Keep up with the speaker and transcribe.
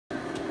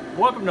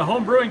Welcome to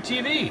Home Brewing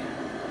TV.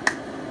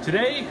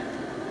 Today,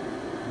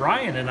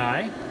 Bryan and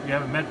I, you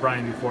haven't met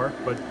Bryan before,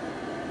 but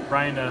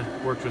Bryan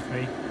works with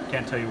me,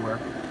 can't tell you where.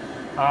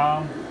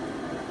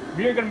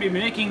 We are going to be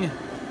making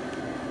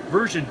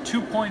version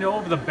 2.0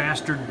 of the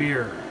Bastard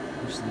beer.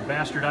 This is the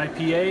Bastard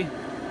IPA.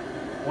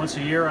 Once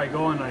a year I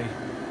go and I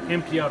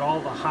empty out all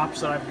the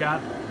hops that I've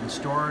got in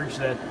storage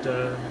that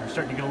are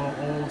starting to get a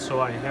little old, so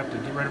I have to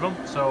get rid of them.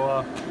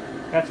 So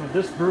that's what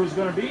this brew is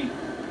going to be.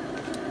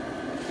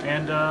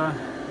 And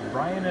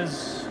Bryan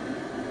is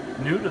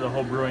new to the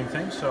whole brewing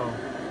thing, so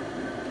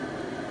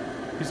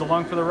he's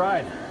along for the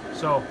ride.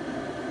 So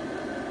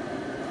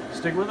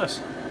stick with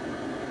us.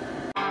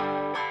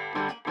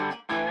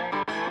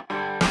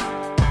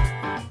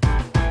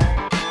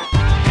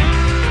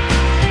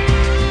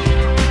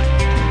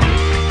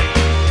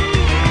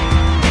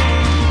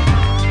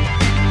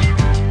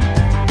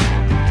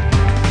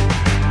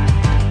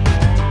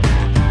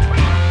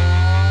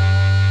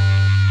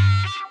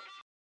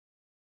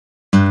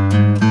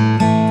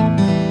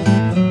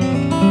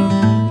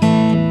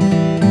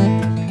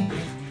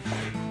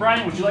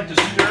 Bryan, would you like to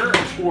stir or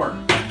pour?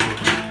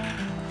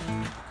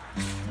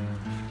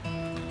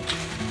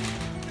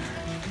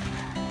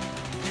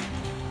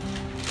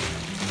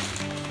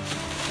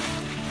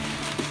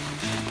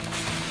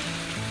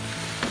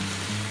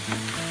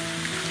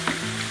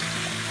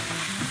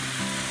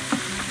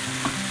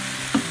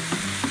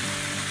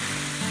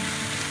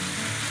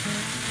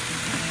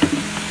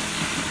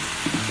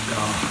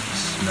 Oh, the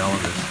smell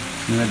of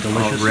it. Isn't that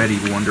delicious? Already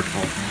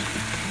wonderful.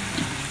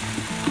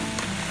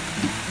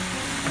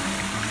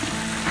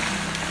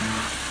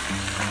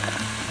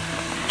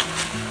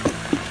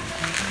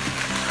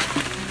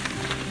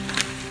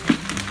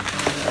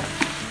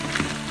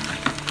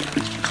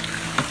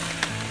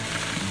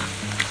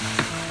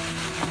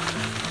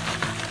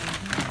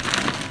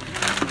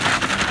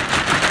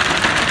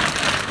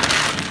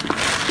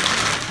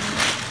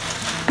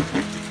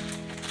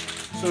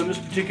 So in this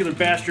particular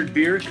Bastard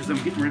beer, because I'm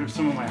getting rid of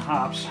some of my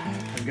hops,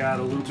 I've got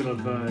a little bit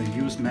of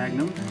used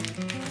Magnum,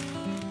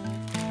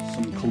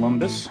 some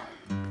Columbus,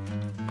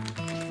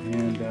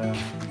 and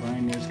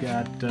Bryan has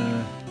got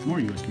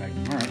more used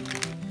Magnum. All right.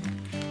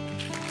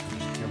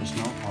 You ever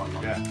smell? Oh, I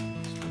love it.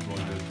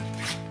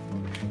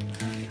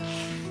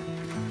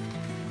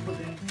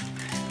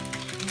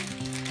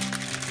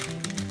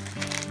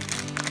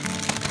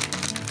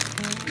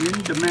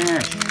 Into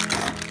mash.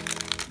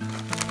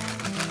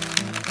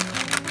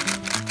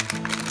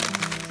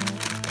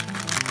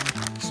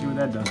 See what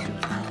that does to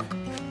it.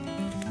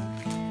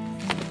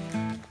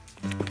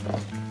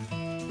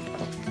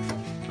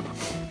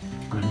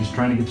 I'm just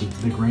trying to get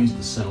the grains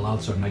to settle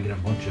out so I'm not getting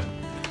a bunch of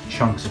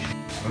chunks of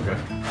Okay.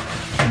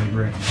 in the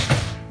grains.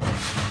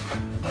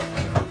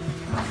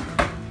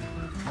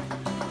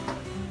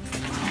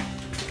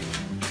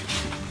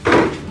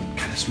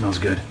 God, it smells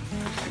good.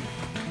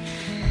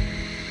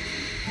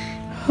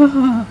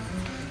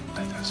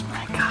 That does,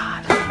 my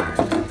God.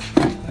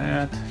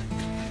 That.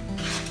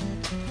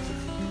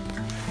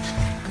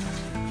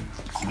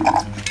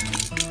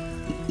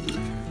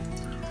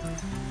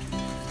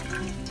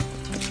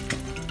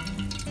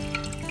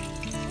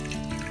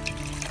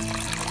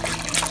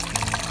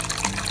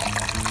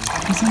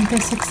 Isn't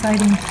this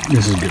exciting?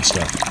 This is good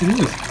stuff. It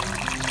is.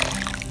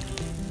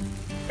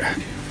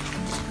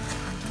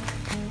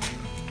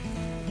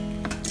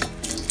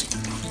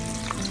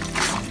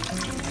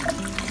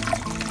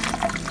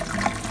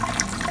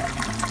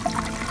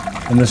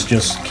 And this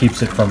just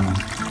keeps it from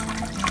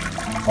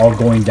all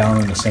going down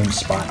in the same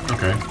spot.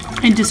 Okay.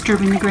 And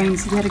disturbing the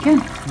grains yet again.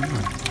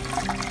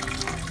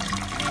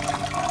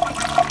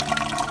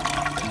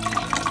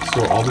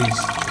 So all these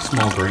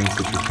small grains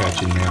that you're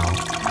catching now,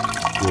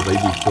 will they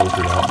be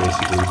filtered out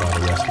basically by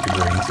the rest of the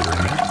grains that are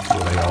in it?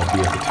 Will they all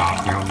be at the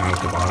top now, not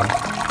at the bottom?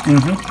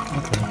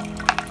 Okay.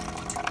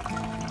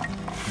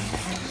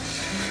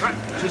 Alright,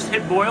 just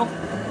hit boil.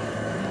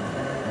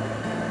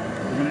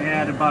 We're going to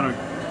add about a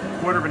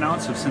quarter of an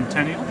ounce of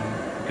Centennial,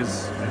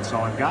 because that's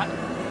all I've got.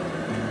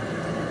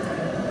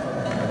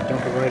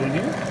 Dump it right in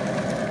here.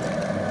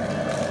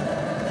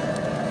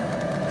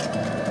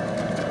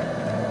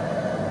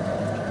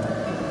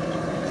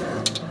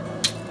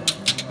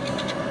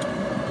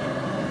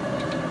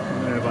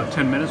 In about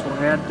 10 minutes we'll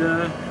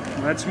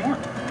add some more.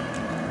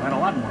 We'll add a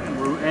lot more.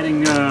 We're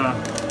adding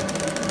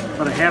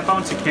about a half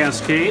ounce of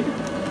Cascade.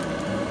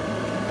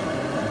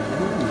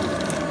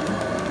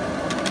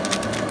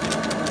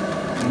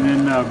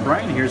 And then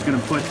Bryan here is going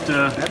to put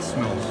That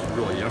smells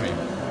really yummy.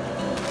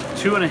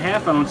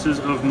 2.5 ounces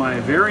of my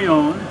very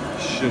own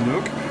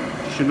Chinook.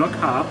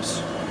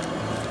 hops.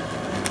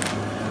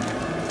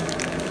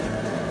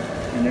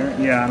 In there.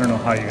 Yeah, I don't know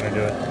how you're going to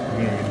do it.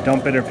 You're going to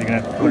dump it, or if you're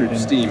going to have to put it in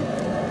Steam.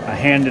 a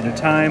hand at a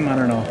time. I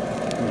don't know.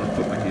 I'm going to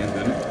put my hands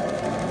in it.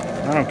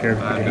 I don't care if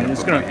you put your hands.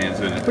 It's my going hands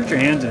in it. Put your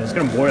hands in it. It's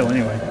going to boil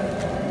anyway.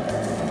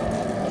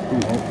 Ooh.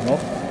 Oh,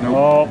 nope. Nope.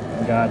 Oh,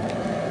 God.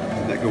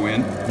 Did that go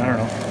in? I don't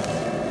know.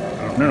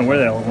 I don't know where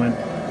that all went.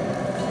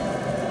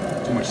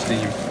 Too much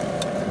steam.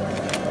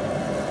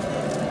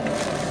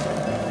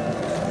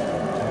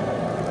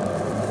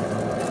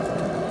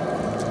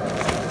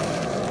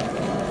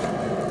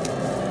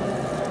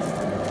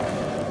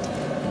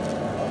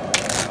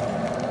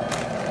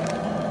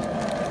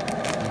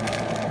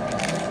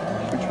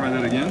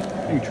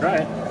 try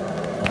it.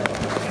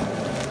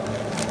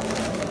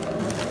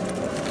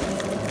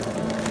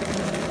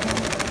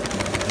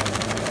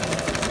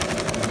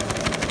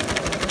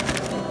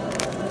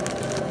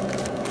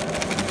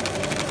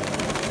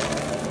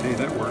 Hey,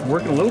 that worked.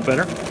 Working a little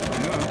better.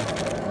 Yeah.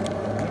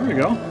 There we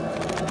go.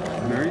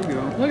 There you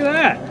go. Look at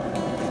that.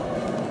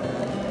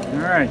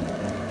 All right.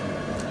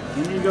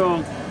 Here you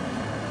go.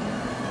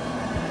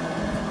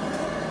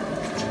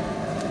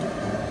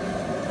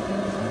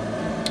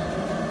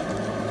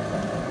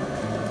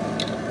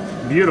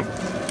 Beautiful.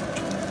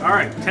 All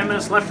right, 10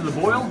 minutes left of the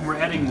boil. We're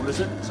adding, what is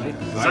it?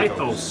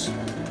 Zythos.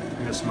 I'm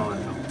gonna smell it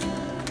now.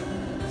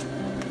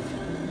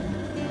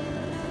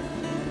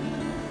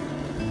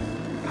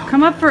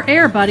 Come up for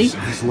air, buddy.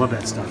 I just love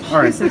that stuff. All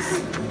right.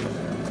 Jesus.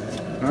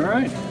 All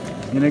right.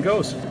 In it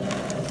goes.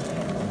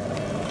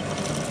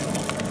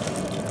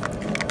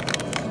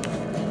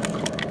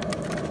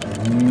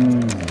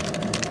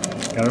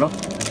 Got it all?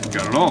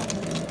 Got it all.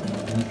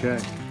 Okay.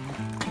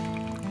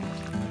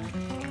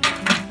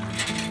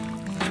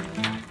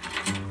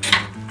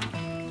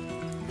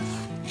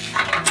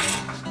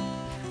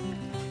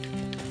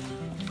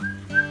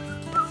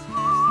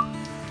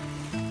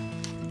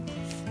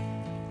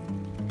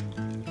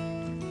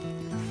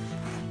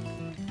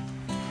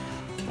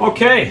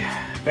 Okay,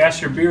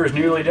 bastard beer is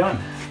nearly done.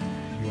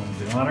 You want to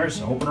do the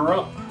honors? Open her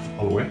up.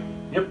 All the way?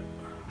 Yep.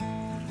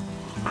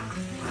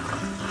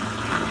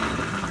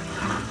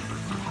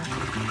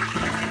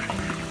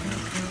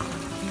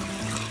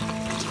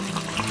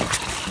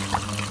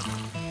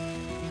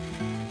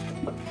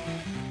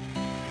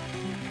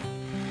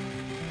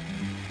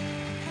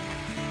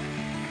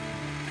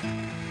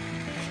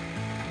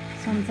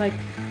 Sounds like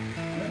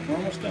Yeah, we're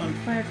almost done.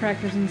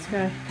 firecrackers in the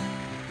sky.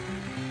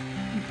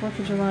 On 4th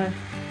of July.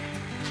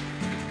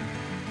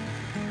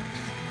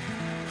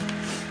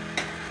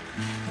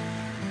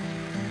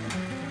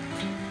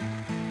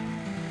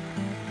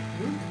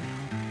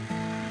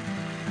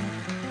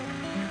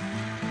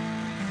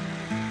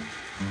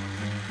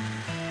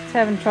 It's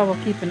having trouble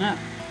keeping up.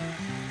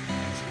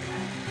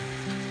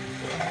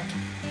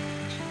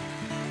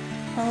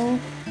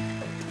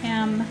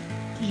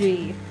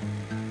 OMG.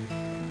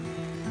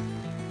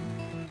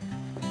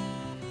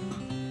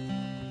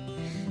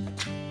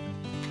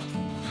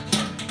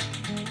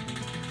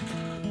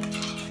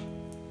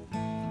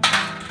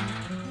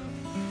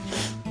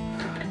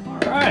 All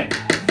right.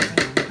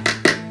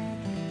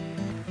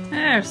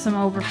 There's some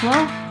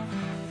overflow.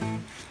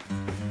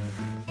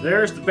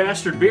 There's the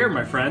bastard beer,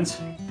 my friends.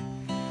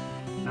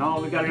 Now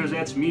all we gotta do is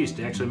add some yeast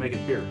to actually make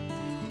it beer.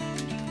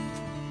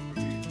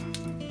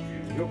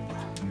 There you go.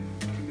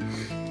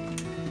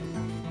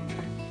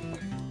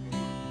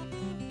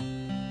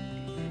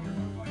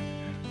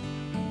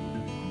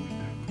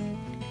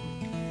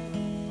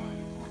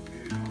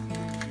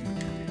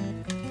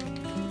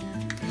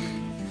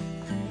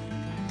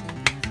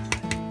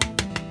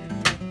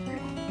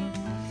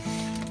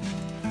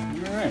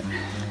 All right.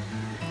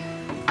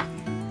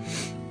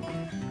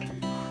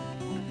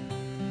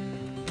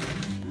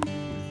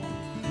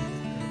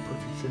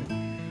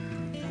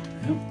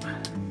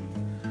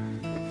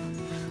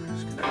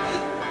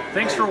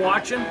 Thanks for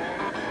watching.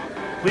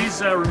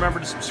 Please remember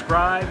to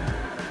subscribe,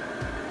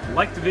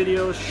 like the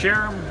videos,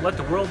 share them, let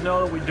the world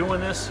know that we're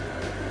doing this,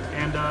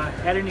 and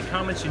add any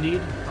comments you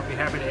need. I'll be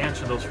happy to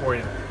answer those for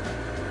you.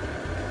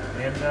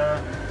 And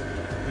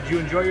did you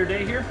enjoy your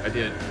day here? I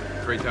did.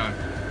 Great time.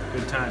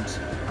 Good times.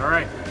 All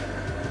right.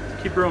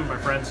 Keep brewing, my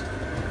friends.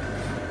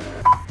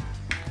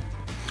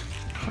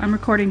 I'm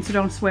recording, so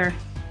don't swear.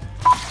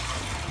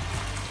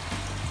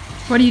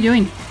 What are you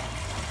doing?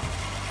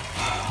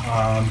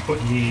 I'm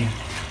putting the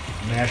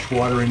mashed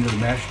water into the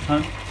mash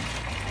tun.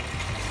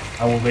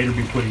 I will later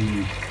be putting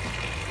the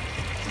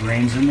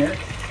grains in there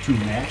to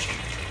mash.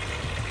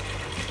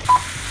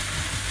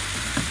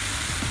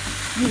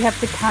 You have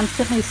to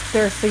constantly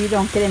stir so you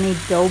don't get any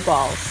dough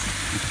balls.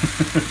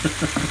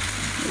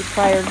 The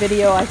prior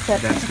video I said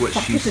That's what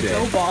she it's a said.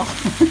 dough ball.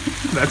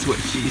 That's what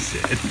she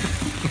said.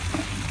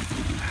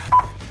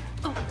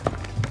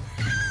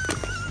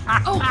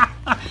 Oh,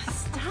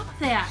 stop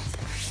that.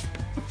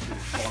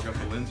 Fog up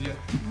the lens yet?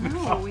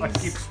 No, I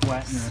keep he's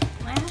splatting it.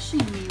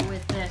 slashing me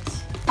with it.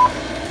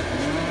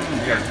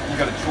 You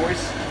got a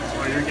choice?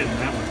 Oh, you're getting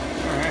that one.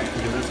 All right.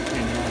 Because that's a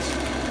pain in the ass.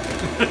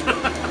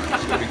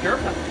 Just gotta be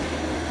careful.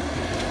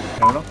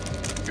 Got it all?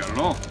 Got it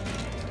all.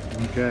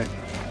 Okay.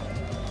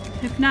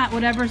 If not,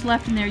 whatever's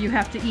left in there you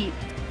have to eat.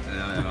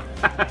 Yeah.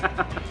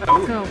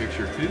 Oh, Go.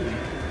 picture too.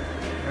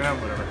 Yeah,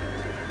 whatever.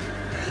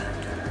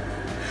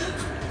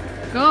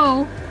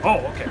 Go. Oh,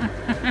 okay.